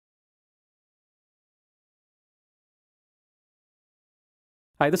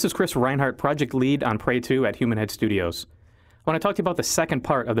Hi, this is Chris Rhinehart, Project Lead on Prey 2 at Human Head Studios. I want to talk to you about the second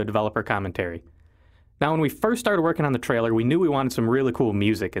part of the developer commentary. Now, when we first started working on the trailer, we knew we wanted some really cool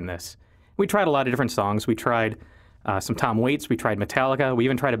music in this. We tried a lot of different songs. We tried some Tom Waits, we tried Metallica, we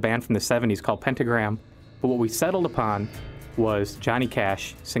even tried a band from the 70s called Pentagram. But what we settled upon was Johnny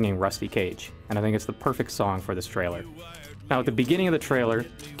Cash singing Rusty Cage, and I think it's the perfect song for this trailer. Now, at the beginning of the trailer,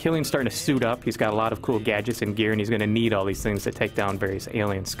 Killian's starting to suit up. He's got a lot of cool gadgets and gear, and he's going to need all these things to take down various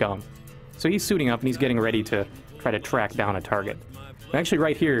alien scum. So he's suiting up, and he's getting ready to try to track down a target. And actually,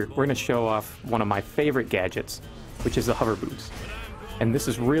 right here, we're going to show off one of my favorite gadgets, which is the hover boots. And this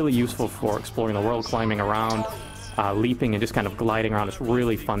is really useful for exploring the world, climbing around, leaping, and just kind of gliding around. It's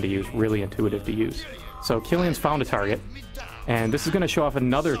really fun to use, really intuitive to use. So Killian's found a target, and this is going to show off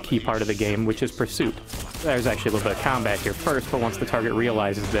another key part of the game, which is pursuit. There's actually a little bit of combat here first, but once the target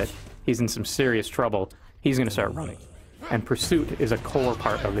realizes that he's in some serious trouble, he's going to start running. And pursuit is a core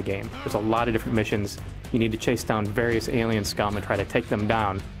part of the game. There's a lot of different missions. You need to chase down various alien scum and try to take them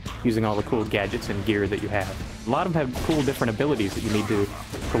down using all the cool gadgets and gear that you have. A lot of them have cool different abilities that you need to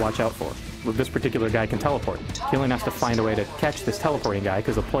watch out for. Well, this particular guy can teleport. Killian has to find a way to catch this teleporting guy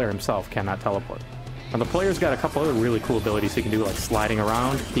because the player himself cannot teleport. Now, the player's got a couple other really cool abilities he can do, like sliding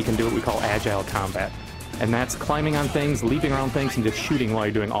around. He can do what we call agile combat. And that's climbing on things, leaping around things, and just shooting while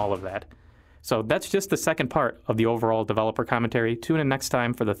you're doing all of that. So that's just the second part of the overall developer commentary. Tune in next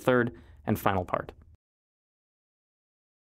time for the third and final part.